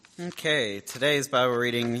Okay, today's Bible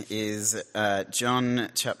reading is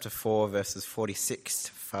John chapter 4, verses 46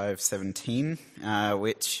 to 517,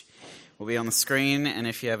 which will be on the screen, and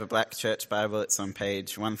if you have a Black Church Bible, it's on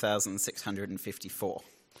page 1654.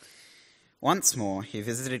 Once more, he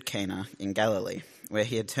visited Cana in Galilee, where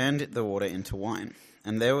he had turned the water into wine,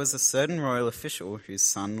 and there was a certain royal official whose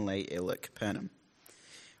son lay ill at Capernaum.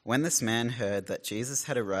 When this man heard that Jesus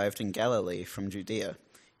had arrived in Galilee from Judea,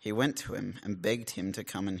 he went to him and begged him to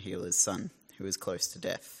come and heal his son, who was close to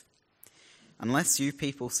death. "Unless you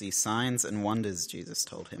people see signs and wonders," Jesus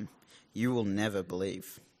told him, "you will never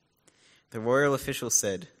believe." The royal official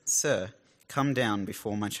said, "Sir, come down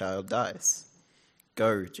before my child dies."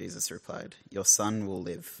 "Go," Jesus replied, "your son will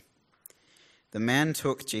live." The man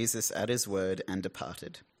took Jesus at his word and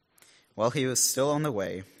departed. While he was still on the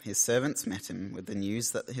way, his servants met him with the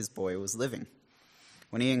news that his boy was living.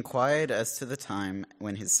 When he inquired as to the time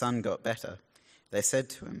when his son got better, they said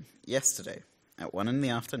to him, "Yesterday, at 1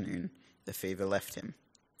 p.m, the fever left him."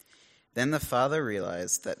 Then the father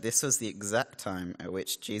realized that this was the exact time at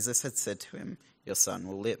which Jesus had said to him, "Your son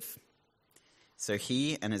will live." So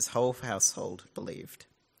he and his whole household believed.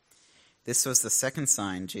 This was the second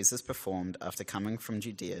sign Jesus performed after coming from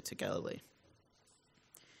Judea to Galilee.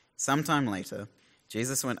 Sometime later,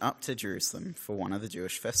 Jesus went up to Jerusalem for one of the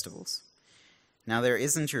Jewish festivals. Now there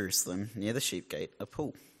is in Jerusalem, near the sheep gate, a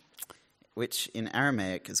pool, which in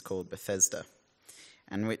Aramaic is called Bethesda,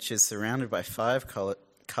 and which is surrounded by 5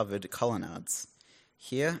 covered colonnades.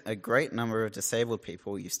 Here a great number of disabled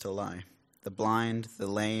people used to lie: the blind, the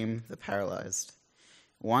lame, the paralyzed.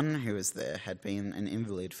 One who was there had been an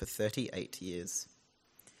invalid for 38 years.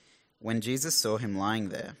 When Jesus saw him lying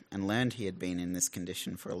there and learned he had been in this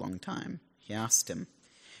condition for a long time, he asked him,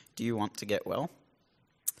 "Do you want to get well?"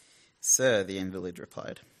 "Sir," the invalid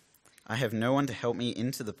replied, "I have no one to help me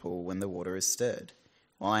into the pool when the water is stirred.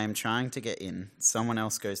 While I am trying to get in, someone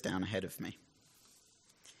else goes down ahead of me."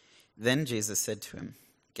 Then Jesus said to him,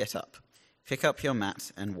 "Get up, pick up your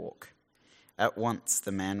mat and walk." At once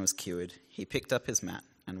the man was cured. He picked up his mat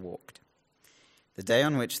and walked. The day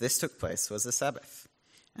on which this took place was the Sabbath.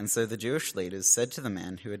 And so the Jewish leaders said to the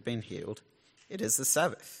man who had been healed, "It is the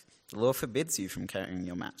Sabbath. The law forbids you from carrying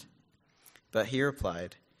your mat." But he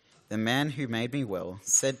replied, "The man who made me well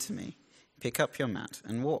said to me, 'Pick up your mat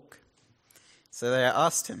and walk.'" So they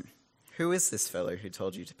asked him, "Who is this fellow who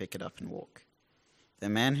told you to pick it up and walk?" The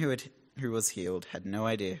man who was healed had no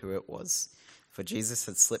idea who it was, for Jesus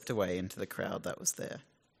had slipped away into the crowd that was there.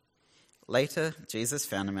 Later, Jesus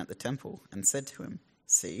found him at the temple and said to him,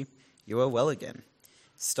 "See, you are well again.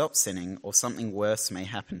 Stop sinning, or something worse may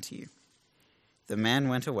happen to you." The man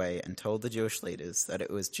went away and told the Jewish leaders that it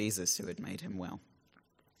was Jesus who had made him well.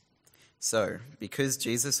 So, because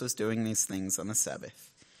Jesus was doing these things on the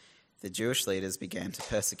Sabbath, the Jewish leaders began to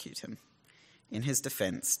persecute him. In his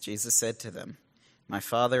defense, Jesus said to them, "My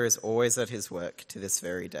Father is always at his work to this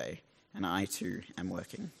very day, and I too am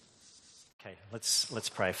working." Okay, let's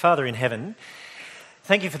pray. Father in heaven,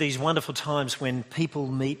 thank you for these wonderful times when people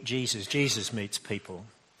meet Jesus. Jesus meets people.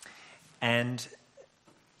 And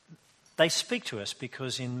they speak to us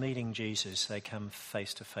because in meeting Jesus, they come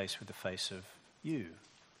face to face with the face of you,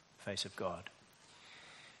 face of God.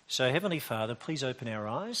 So Heavenly Father, please open our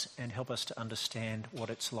eyes and help us to understand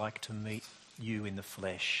what it's like to meet you in the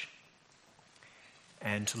flesh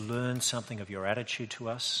and to learn something of your attitude to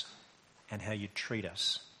us and how you treat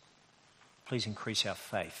us. Please increase our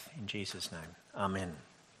faith in Jesus' name. Amen.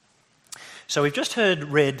 So we've just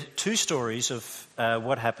read 2 stories of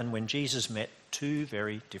what happened when Jesus met 2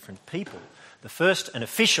 very different people. The first, an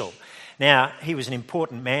official. Now, he was an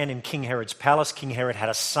important man in King Herod's palace. King Herod had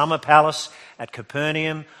a summer palace at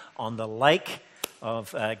Capernaum on the lake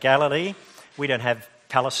of Galilee. We don't have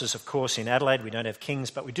palaces, of course, in Adelaide. We don't have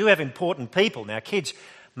kings, but we do have important people. Now, kids,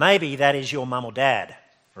 maybe that is your mum or dad,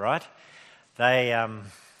 right? They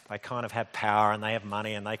kind of have power and they have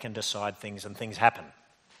money and they can decide things and things happen.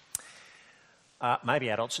 Maybe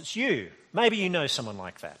adults, it's you. Maybe you know someone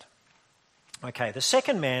like that. Okay, the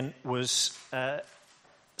second man was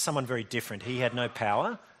someone very different. He had no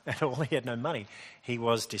power at all. He had no money. He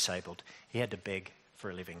was disabled. He had to beg for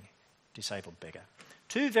a living. Disabled beggar.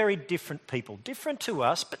 2 very different people. Different to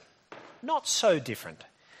us, but not so different.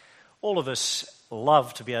 All of us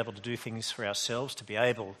love to be able to do things for ourselves, to be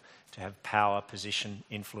able to have power, position,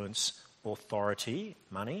 influence, authority,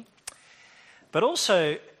 money. But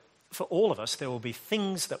also, for all of us, there will be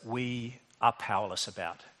things that we are powerless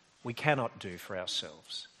about. We cannot do for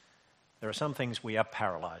ourselves. There are some things we are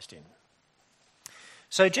paralysed in.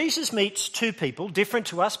 So Jesus meets 2 people, different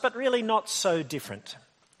to us, but really not so different.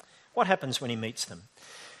 What happens when he meets them?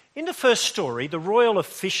 In the first story, the royal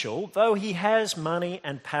official, though he has money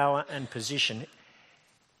and power and position,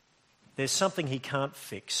 there's something he can't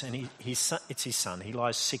fix, and it's his son. He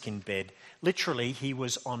lies sick in bed. Literally, he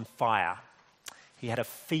was on fire. He had a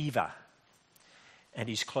fever, and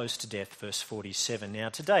he's close to death, verse 47. Now,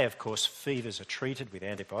 today, of course, fevers are treated with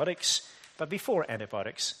antibiotics, but before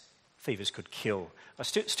antibiotics, fevers could kill. I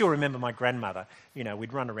still remember my grandmother.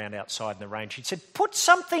 We'd run around outside in the rain. She'd said, "Put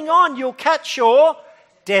something on, you'll catch your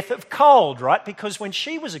death of cold," right? Because when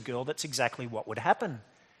she was a girl, that's exactly what would happen.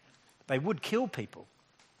 They would kill people.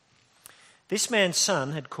 This man's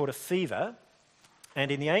son had caught a fever,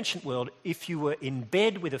 and in the ancient world, if you were in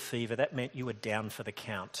bed with a fever, that meant you were down for the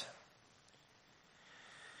count.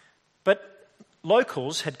 But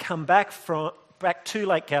locals had come back to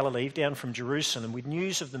Lake Galilee, down from Jerusalem, with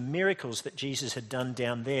news of the miracles that Jesus had done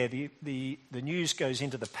down there. The news goes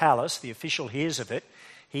into the palace. The official hears of it.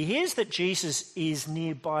 He hears that Jesus is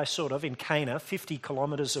nearby, sort of, in Cana, 50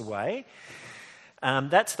 kilometres away.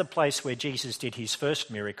 That's the place where Jesus did his first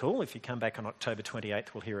miracle. If you come back on October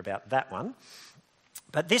 28th, we'll hear about that one.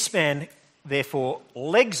 But this man, therefore,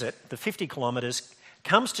 legs it, the 50 kilometres,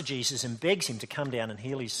 comes to Jesus and begs him to come down and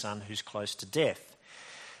heal his son who's close to death.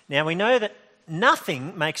 Now, we know that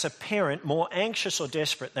nothing makes a parent more anxious or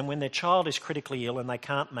desperate than when their child is critically ill and they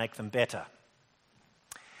can't make them better.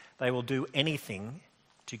 They will do anything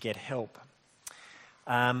to get help.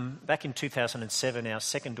 Back in 2007, our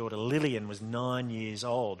second daughter Lillian was 9 years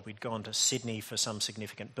old. We'd gone to Sydney for some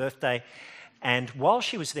significant birthday, and while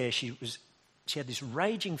she was there, she had this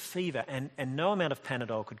raging fever, and no amount of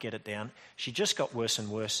Panadol could get it down. She just got worse and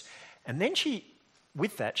worse, and then she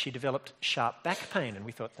developed sharp back pain, and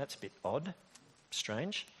we thought, that's a bit odd,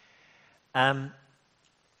 strange. Over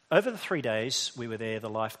the 3 days we were there, the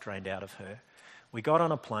life drained out of her. We got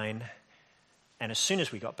on a plane, and as soon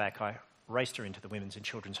as we got back, I raced her into the Women's and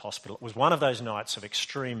Children's Hospital. It was one of those nights of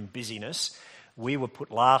extreme busyness. We were put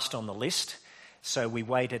last on the list, so we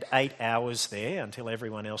waited 8 hours there until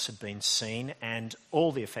everyone else had been seen, and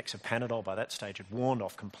all the effects of Panadol by that stage had worn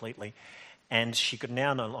off completely, and she could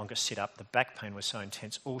now no longer sit up. The back pain was so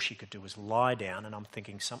intense, all she could do was lie down, and I'm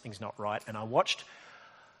thinking something's not right, and I watched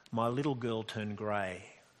my little girl turn grey.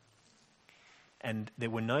 And there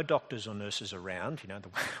were no doctors or nurses around, the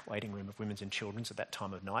waiting room of Women's and Children's at that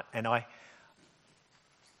time of night. And I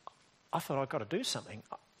thought, I've got to do something.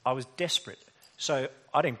 I was desperate. So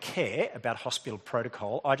I didn't care about hospital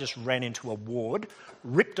protocol. I just ran into a ward,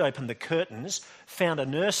 ripped open the curtains, found a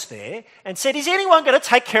nurse there, and said, "Is anyone going to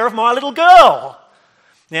take care of my little girl?"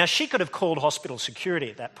 Now, she could have called hospital security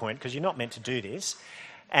at that point, because you're not meant to do this.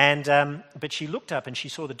 But she looked up and she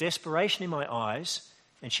saw the desperation in my eyes,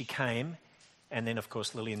 and she came. And then, of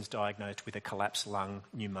course, Lillian's diagnosed with a collapsed lung,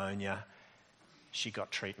 pneumonia. She got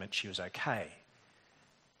treatment. She was okay.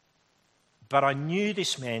 But I knew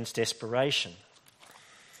this man's desperation.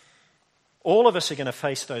 All of us are going to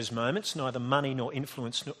face those moments. Neither money nor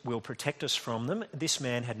influence will protect us from them. This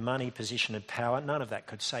man had money, position and power. None of that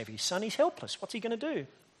could save his son. He's helpless. What's he going to do?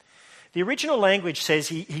 The original language says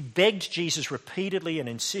he begged Jesus repeatedly and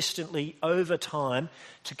insistently over time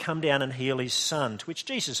to come down and heal his son, to which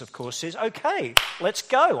Jesus, of course, says, "Okay, let's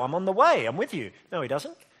go. I'm on the way. I'm with you." No, he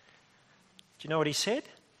doesn't. Do you know what he said?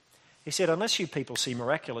 He said, "Unless you people see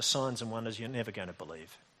miraculous signs and wonders, you're never going to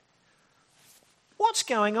believe." What's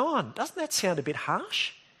going on? Doesn't that sound a bit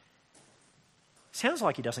harsh? Sounds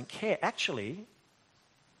like he doesn't care. Actually,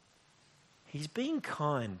 he's being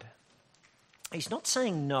kind. He's not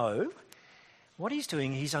saying no. What he's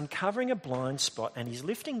doing, he's uncovering a blind spot and he's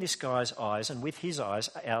lifting this guy's eyes, and with his eyes,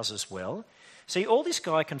 ours as well. See, all this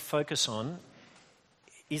guy can focus on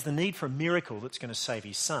is the need for a miracle that's going to save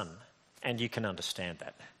his son, and you can understand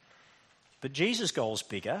that. But Jesus' goal's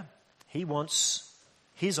bigger. He wants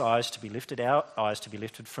his eyes to be lifted, our eyes to be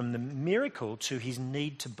lifted from the miracle to his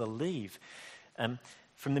need to believe,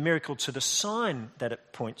 from the miracle to the sign that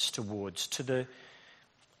it points towards, to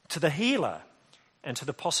the healer, and to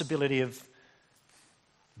the possibility of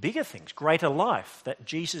bigger things, greater life, that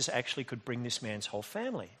Jesus actually could bring this man's whole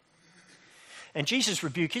family. And Jesus'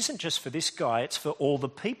 rebuke isn't just for this guy, it's for all the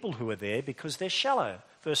people who are there because they're shallow.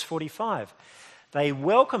 Verse 45. They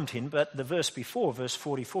welcomed him, but the verse before, verse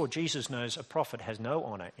 44, Jesus knows a prophet has no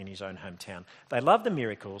honour in his own hometown. They love the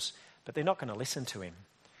miracles, but they're not going to listen to him,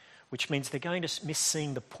 which means they're going to miss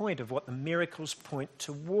seeing the point of what the miracles point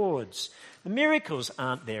towards. The miracles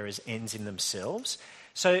aren't there as ends in themselves.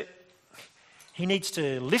 So he needs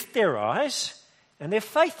to lift their eyes, and their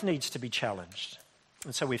faith needs to be challenged.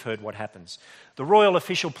 And so we've heard what happens. The royal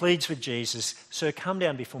official pleads with Jesus, "Sir, come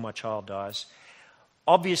down before my child dies."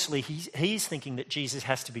 Obviously, he's thinking that Jesus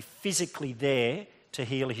has to be physically there to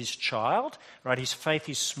heal his child, right? His faith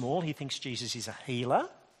is small. He thinks Jesus is a healer,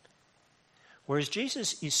 whereas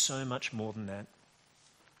Jesus is so much more than that.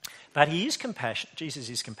 But he is compassionate. Jesus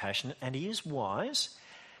is compassionate and he is wise.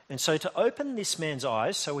 And so to open this man's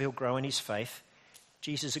eyes so he'll grow in his faith,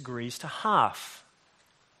 Jesus agrees to half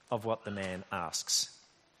of what the man asks.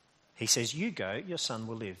 He says, you go, your son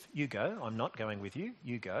will live. You go, I'm not going with you.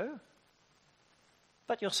 You go,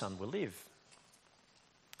 but your son will live.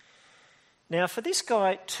 Now, for this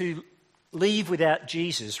guy to leave without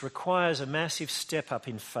Jesus requires a massive step up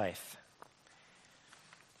in faith,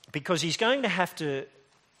 because he's going to have to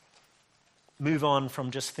move on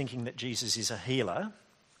from just thinking that Jesus is a healer.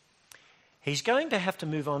 He's going to have to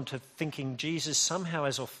move on to thinking Jesus somehow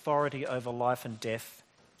has authority over life and death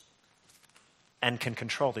and can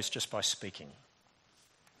control this just by speaking.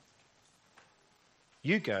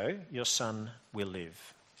 You go, your son will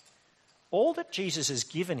live. All that Jesus has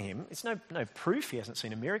given him, it's no proof he hasn't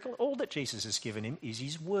seen a miracle. All that Jesus has given him is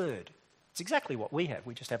his word. It's exactly what we have.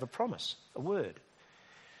 We just have a promise, a word.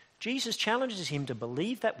 Jesus challenges him to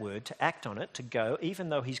believe that word, to act on it, to go, even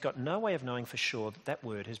though he's got no way of knowing for sure that that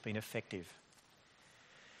word has been effective.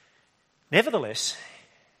 Nevertheless,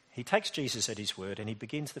 he takes Jesus at his word and he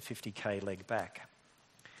begins the 50k leg back.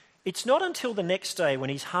 It's not until the next day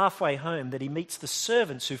when he's halfway home that he meets the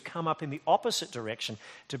servants who've come up in the opposite direction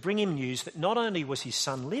to bring him news that not only was his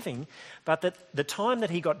son living, but that the time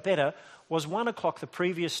that he got better was 1 o'clock the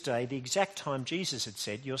previous day, the exact time Jesus had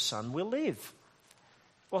said, your son will live.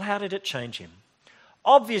 Well, how did it change him?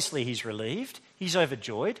 Obviously he's relieved, he's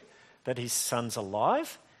overjoyed that his son's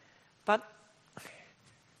alive, but,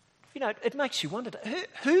 it makes you wonder,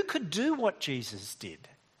 who could do what Jesus did?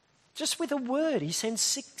 Just with a word, he sends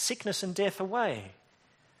sickness and death away.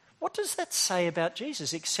 What does that say about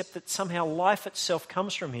Jesus, except that somehow life itself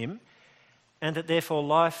comes from him and that therefore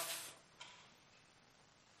life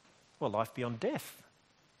beyond death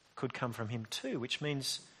could come from him too, which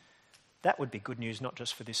means that would be good news not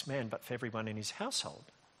just for this man, but for everyone in his household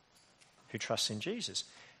who trusts in Jesus.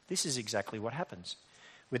 This is exactly what happens.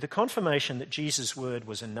 With the confirmation that Jesus' word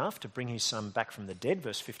was enough to bring his son back from the dead,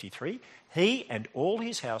 verse 53, he and all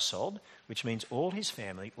his household, which means all his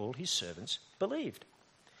family, all his servants, believed.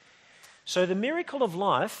 So the miracle of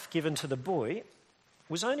life given to the boy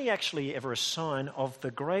was only actually ever a sign of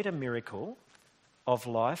the greater miracle of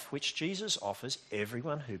life which Jesus offers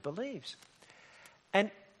everyone who believes. And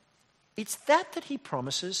it's that he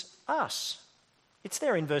promises us. It's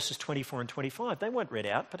there in verses 24 and 25. They weren't read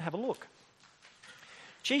out, but have a look.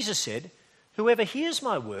 Jesus said, whoever hears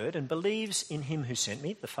my word and believes in him who sent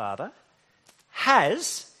me, the Father,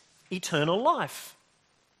 has eternal life.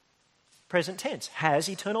 Present tense, has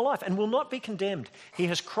eternal life and will not be condemned. He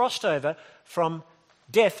has crossed over from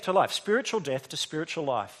death to life, spiritual death to spiritual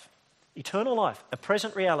life. Eternal life, a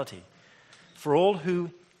present reality for all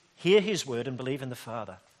who hear his word and believe in the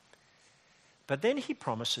Father. But then he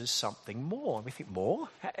promises something more. And we think, more?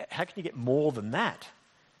 How can you get more than that?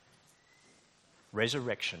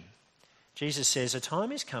 Resurrection. Jesus says, a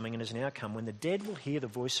time is coming and has now come when the dead will hear the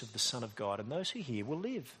voice of the Son of God, and those who hear will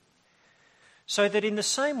live. So that in the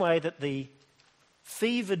same way that the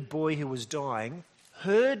fevered boy who was dying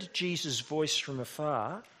heard Jesus' voice from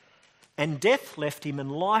afar, and death left him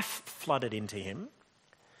and life flooded into him,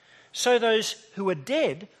 so those who are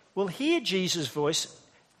dead will hear Jesus' voice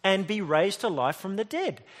and be raised to life from the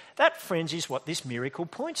dead. That, friends, is what this miracle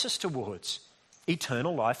points us towards.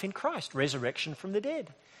 Eternal life in Christ, resurrection from the dead.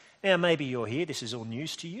 Now, maybe you're here, this is all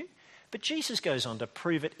news to you, but Jesus goes on to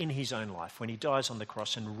prove it in his own life when he dies on the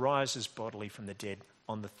cross and rises bodily from the dead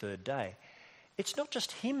on the third day. It's not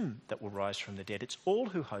just him that will rise from the dead, it's all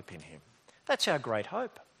who hope in him. That's our great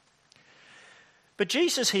hope. But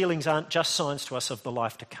Jesus' healings aren't just signs to us of the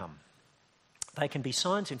life to come. They can be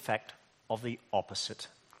signs, in fact, of the opposite.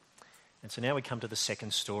 And so now we come to the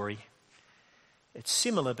second story. It's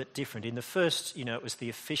similar but different. In the first, it was the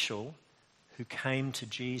official who came to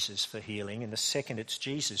Jesus for healing. In the second, it's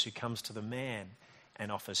Jesus who comes to the man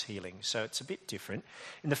and offers healing. So it's a bit different.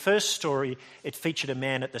 In the first story, it featured a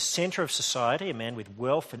man at the centre of society, a man with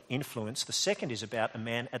wealth and influence. The second is about a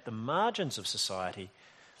man at the margins of society,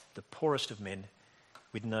 the poorest of men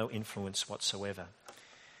with no influence whatsoever.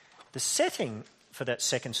 The setting for that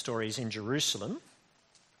second story is in Jerusalem.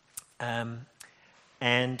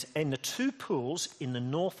 And in the two pools in the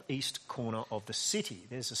northeast corner of the city.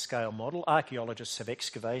 There's a scale model. Archaeologists have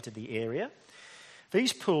excavated the area.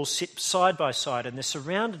 These pools sit side by side and they're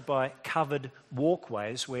surrounded by covered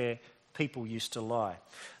walkways where people used to lie.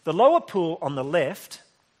 The lower pool on the left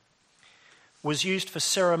was used for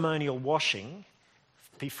ceremonial washing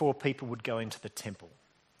before people would go into the temple.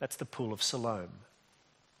 That's the pool of Siloam.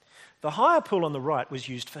 The higher pool on the right was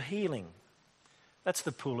used for healing. That's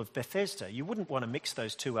the pool of Bethesda. You wouldn't want to mix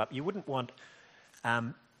those two up. You wouldn't want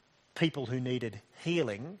people who needed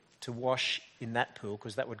healing to wash in that pool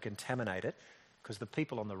because that would contaminate it, because the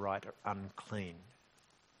people on the right are unclean.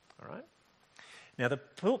 All right? Now, the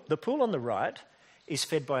pool on the right is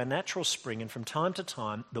fed by a natural spring, and from time to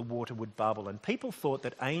time the water would bubble, and people thought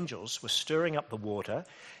that angels were stirring up the water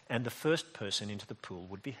and the first person into the pool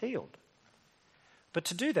would be healed. But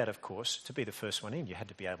to do that, of course, to be the first one in, you had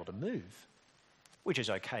to be able to move, which is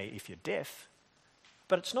okay if you're deaf,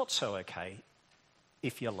 but it's not so okay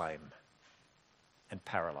if you're lame and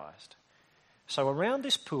paralysed. So around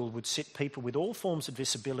this pool would sit people with all forms of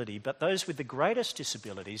disability, but those with the greatest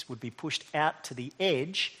disabilities would be pushed out to the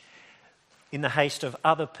edge in the haste of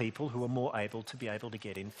other people who are more able to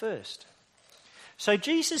get in first. So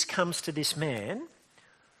Jesus comes to this man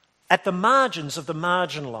at the margins of the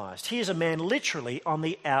marginalised. Here's a man literally on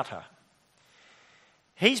the outer.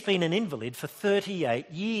 He's been an invalid for 38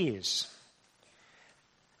 years.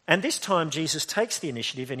 And this time Jesus takes the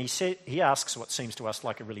initiative and he asks what seems to us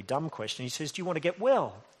like a really dumb question. He says, do you want to get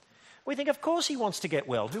well? We think, of course he wants to get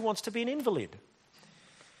well. Who wants to be an invalid?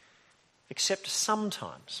 Except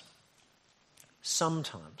sometimes,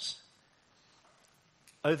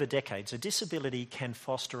 over decades, a disability can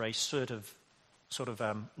foster a sort of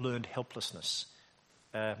learned helplessness,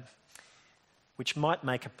 which might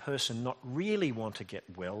make a person not really want to get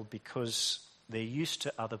well because they're used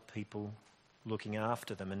to other people looking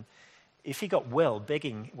after them. And if he got well,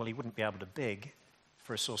 begging, well, he wouldn't be able to beg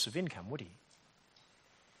for a source of income, would he?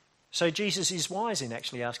 So Jesus is wise in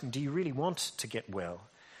actually asking, do you really want to get well?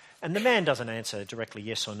 And the man doesn't answer directly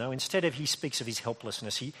yes or no. Instead of, he speaks of his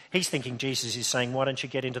helplessness. He's thinking Jesus is saying, why don't you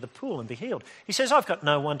get into the pool and be healed? He says, I've got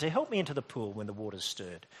no one to help me into the pool when the water's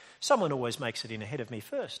stirred. Someone always makes it in ahead of me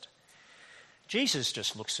first. Jesus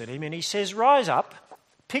just looks at him and he says, rise up,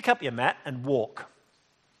 pick up your mat and walk.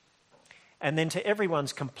 And then to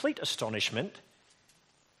everyone's complete astonishment,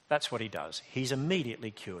 that's what he does. He's immediately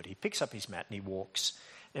cured. He picks up his mat and he walks.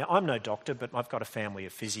 Now, I'm no doctor, but I've got a family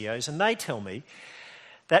of physios, and they tell me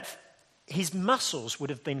that his muscles would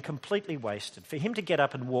have been completely wasted. For him to get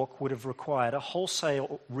up and walk would have required a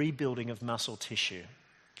wholesale rebuilding of muscle tissue.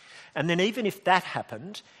 And then even if that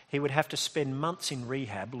happened, he would have to spend months in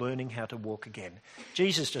rehab learning how to walk again.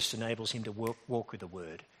 Jesus just enables him to walk with the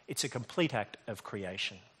word. It's a complete act of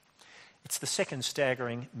creation. It's the second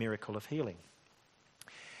staggering miracle of healing.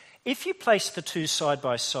 If you place the two side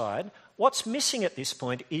by side, what's missing at this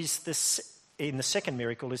point is in the second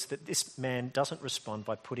miracle is that this man doesn't respond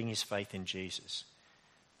by putting his faith in Jesus.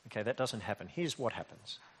 Okay, that doesn't happen. Here's what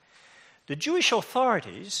happens. The Jewish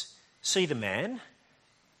authorities see the man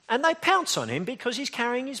and they pounce on him because he's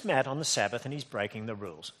carrying his mat on the Sabbath and he's breaking the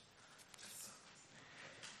rules.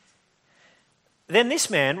 Then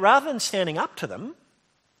this man, rather than standing up to them,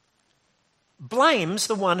 blames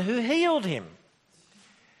the one who healed him.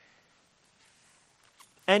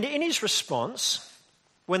 And in his response,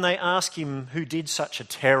 when they ask him who did such a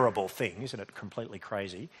terrible thing, isn't it completely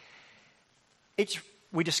crazy,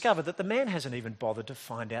 we discover that the man hasn't even bothered to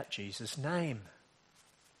find out Jesus' name.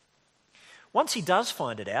 Once he does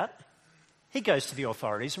find it out, he goes to the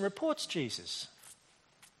authorities and reports Jesus.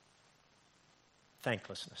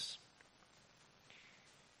 Thanklessness.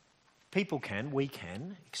 We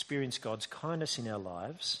can experience God's kindness in our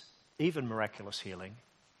lives, even miraculous healing,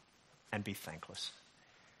 and be thankless.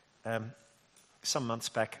 Some months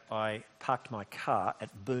back, I parked my car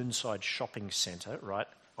at Burnside Shopping Centre, right,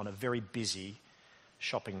 on a very busy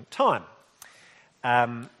shopping time.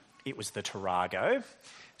 It was the Tarago,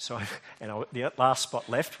 the last spot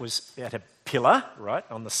left was at a pillar, right,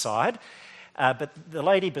 on the side. But the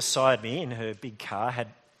lady beside me in her big car had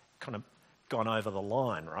kind of gone over the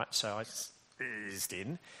line, right? So I eased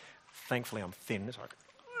in. Thankfully, I'm thin, so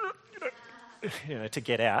to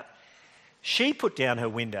get out. She put down her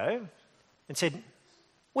window and said,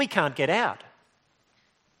 "We can't get out."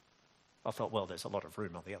 I thought, well, there's a lot of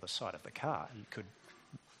room on the other side of the car. You could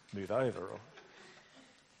move over.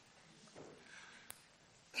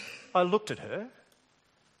 I looked at her.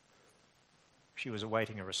 She was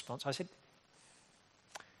awaiting a response. I said,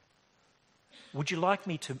 "Would you like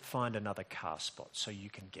me to find another car spot so you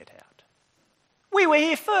can get out?" "We were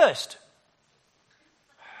here first."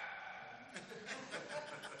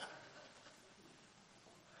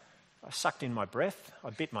 I sucked in my breath, I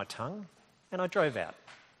bit my tongue, and I drove out.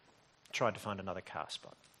 Tried to find another car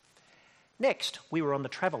spot. Next, we were on the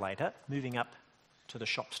Travelator, moving up to the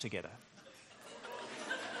shops together.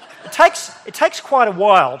 It takes quite a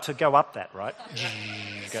while to go up that, right?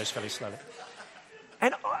 It goes fairly slowly.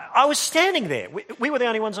 And I was standing there. We were the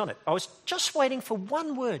only ones on it. I was just waiting for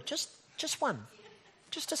one word, just one,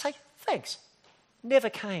 just to say thanks.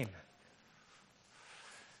 Never came.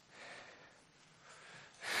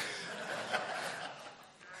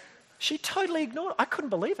 She totally ignored it. I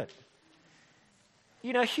couldn't believe it.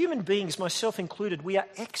 You know, human beings, myself included, we are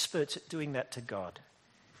experts at doing that to God.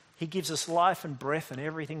 He gives us life and breath and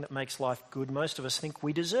everything that makes life good. Most of us think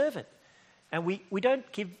we deserve it. And we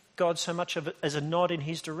don't give God so much of it as a nod in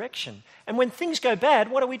his direction. And when things go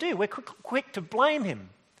bad, what do? We're quick to blame him.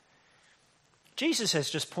 Jesus has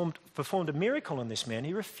just performed a miracle on this man.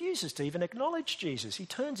 He refuses to even acknowledge Jesus. He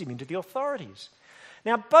turns him into the authorities.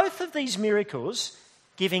 Now, both of these miracles,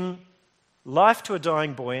 giving life to a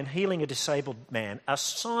dying boy and healing a disabled man, are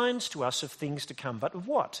signs to us of things to come. But of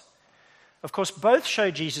what? Of course, both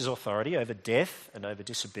show Jesus' authority over death and over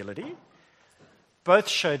disability. Both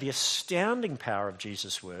show the astounding power of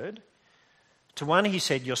Jesus' word. To one he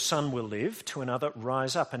said, "Your son will live." To another,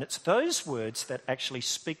 "Rise up." And it's those words that actually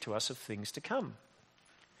speak to us of things to come.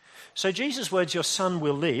 So Jesus' words, "Your son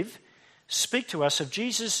will live," speak to us of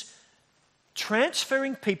Jesus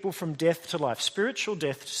transferring people from death to life, spiritual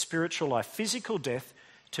death to spiritual life, physical death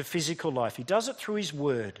to physical life. He does it through his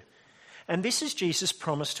word. And this is Jesus'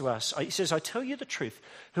 promise to us. He says, "I tell you the truth.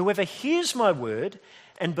 Whoever hears my word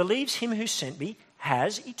and believes him who sent me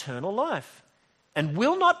has eternal life and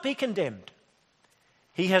will not be condemned.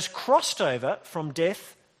 He has crossed over from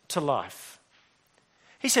death to life."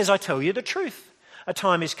 He says, "I tell you the truth. A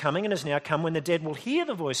time is coming and has now come when the dead will hear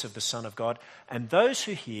the voice of the Son of God, and those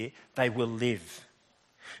who hear, they will live."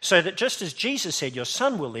 So that just as Jesus said, "Your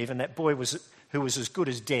son will live," and that boy who was as good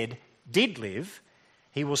as dead did live,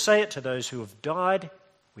 he will say it to those who have died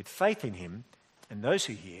with faith in him, and those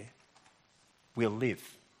who hear will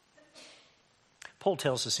live. Paul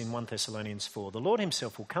tells us in 1 Thessalonians 4, "The Lord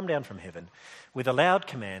himself will come down from heaven with a loud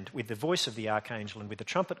command, with the voice of the archangel and with the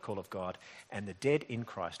trumpet call of God, and the dead in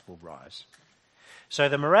Christ will rise." So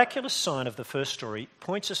the miraculous sign of the first story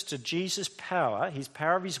points us to Jesus' power, his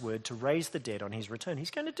power of his word, to raise the dead on his return.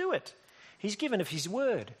 He's going to do it. He's given of his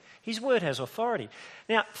word. His word has authority.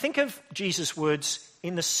 Now, think of Jesus' words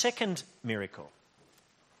in the second miracle.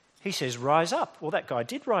 He says, "Rise up." Well, that guy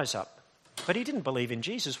did rise up, but he didn't believe in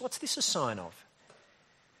Jesus. What's this a sign of?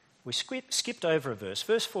 We skipped over a verse,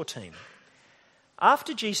 verse 14.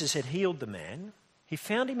 After Jesus had healed the man, he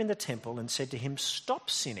found him in the temple and said to him,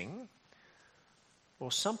 "Stop sinning,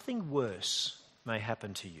 or something worse may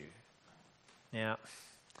happen to you." Now,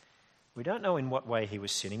 we don't know in what way he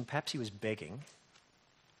was sinning. Perhaps he was begging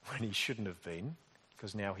when he shouldn't have been,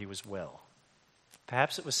 because now he was well.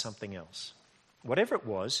 Perhaps it was something else. Whatever it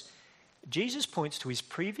was, Jesus points to his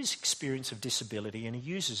previous experience of disability and he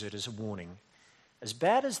uses it as a warning. As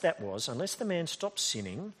bad as that was, unless the man stopped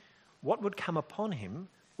sinning, what would come upon him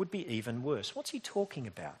would be even worse. What's he talking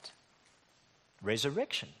about?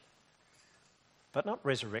 Resurrection. But not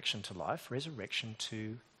resurrection to life, resurrection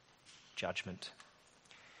to judgment.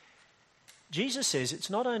 Jesus says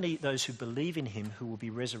it's not only those who believe in him who will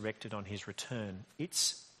be resurrected on his return,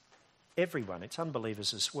 it's everyone, it's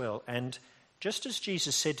unbelievers as well. And just as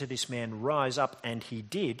Jesus said to this man, "Rise up," and he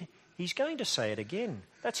did, he's going to say it again.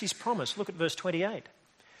 That's his promise. Look at verse 28.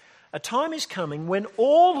 "A time is coming when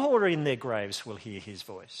all who are in their graves will hear his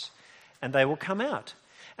voice, and they will come out.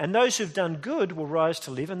 And those who've done good will rise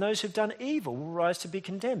to live, and those who've done evil will rise to be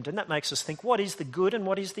condemned." And that makes us think, what is the good and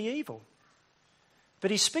what is the evil?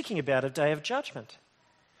 But he's speaking about a day of judgment.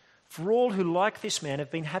 For all who, like this man,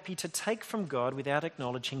 have been happy to take from God without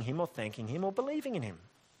acknowledging him or thanking him or believing in him.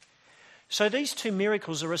 So these two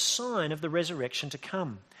miracles are a sign of the resurrection to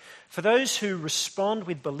come. For those who respond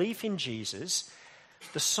with belief in Jesus,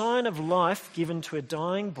 the sign of life given to a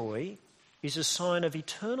dying boy is a sign of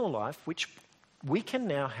eternal life, which we can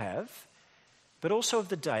now have, but also of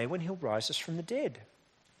the day when he'll rise us from the dead.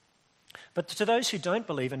 But to those who don't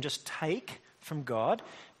believe and just take from God,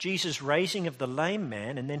 Jesus' raising of the lame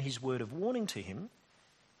man and then his word of warning to him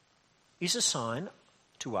is a sign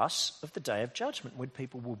to us of the day of judgment when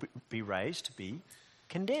people will be raised to be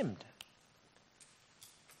condemned.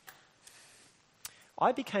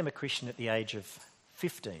 I became a Christian at the age of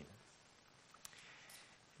 15.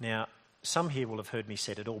 Now, some here will have heard me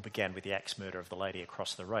said it all began with the axe murder of the lady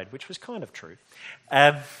across the road, which was kind of true.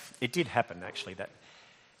 It did happen, actually.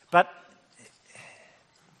 But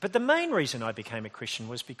the main reason I became a Christian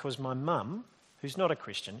was because my mum, who's not a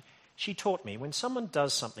Christian, she taught me when someone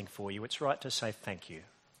does something for you, it's right to say thank you.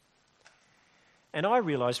 And I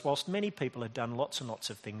realised whilst many people had done lots and lots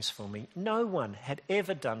of things for me, no one had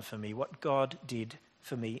ever done for me what God did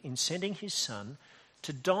for me in sending his son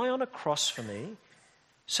to die on a cross for me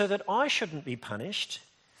so that I shouldn't be punished,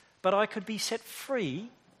 but I could be set free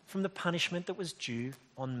from the punishment that was due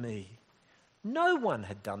on me. No one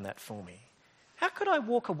had done that for me. How could I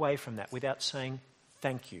walk away from that without saying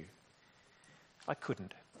thank you? I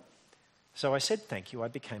couldn't. So I said thank you. I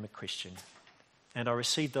became a Christian, and I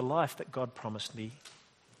received the life that God promised me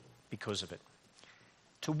because of it.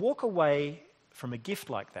 To walk away from a gift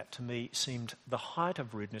like that, to me, seemed the height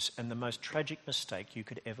of rudeness and the most tragic mistake you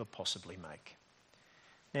could ever possibly make.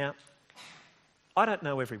 Now, I don't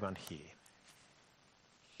know everyone here.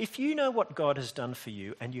 If you know what God has done for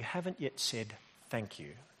you and you haven't yet said thank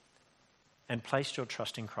you and placed your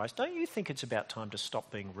trust in Christ, don't you think it's about time to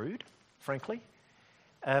stop being rude, frankly?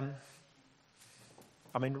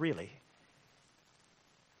 Really.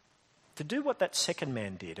 To do what that second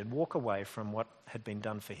man did and walk away from what had been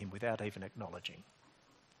done for him without even acknowledging.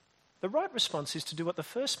 The right response is to do what the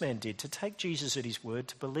first man did, to take Jesus at his word,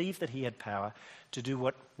 to believe that he had power to do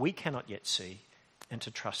what we cannot yet see, and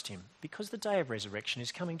to trust him, because the day of resurrection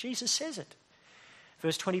is coming. Jesus says it.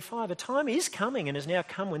 Verse 25, a time is coming and has now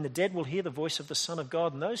come when the dead will hear the voice of the Son of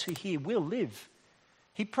God, and those who hear will live.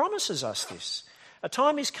 He promises us this. A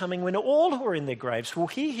time is coming when all who are in their graves will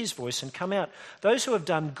hear his voice and come out. Those who have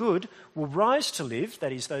done good will rise to live,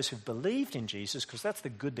 that is, those who have believed in Jesus, because that's the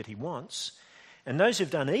good that he wants. And those who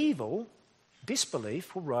have done evil,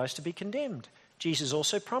 disbelief, will rise to be condemned. Jesus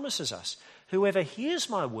also promises us, whoever hears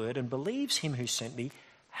my word and believes him who sent me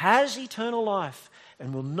has eternal life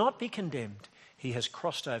and will not be condemned. He has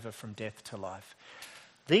crossed over from death to life.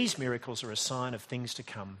 These miracles are a sign of things to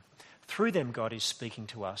come. Through them, God is speaking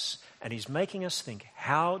to us and he's making us think,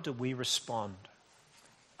 how do we respond?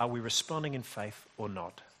 Are we responding in faith or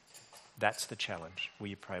not? That's the challenge. Will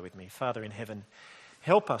you pray with me? Father in heaven,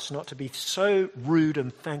 help us not to be so rude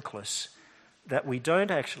and thankless that we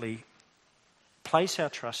don't actually place our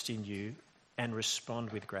trust in you and respond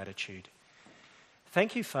with gratitude.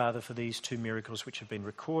 Thank you, Father, for these two miracles which have been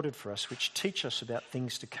recorded for us, which teach us about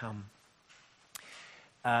things to come.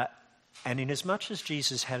 And inasmuch as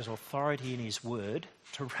Jesus has authority in his word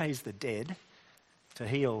to raise the dead, to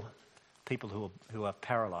heal people who are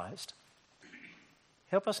paralysed,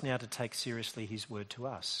 help us now to take seriously his word to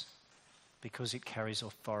us, because it carries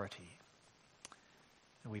authority.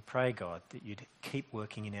 And we pray, God, that you'd keep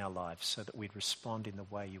working in our lives so that we'd respond in the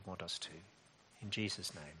way you want us to. In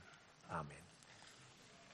Jesus' name, amen.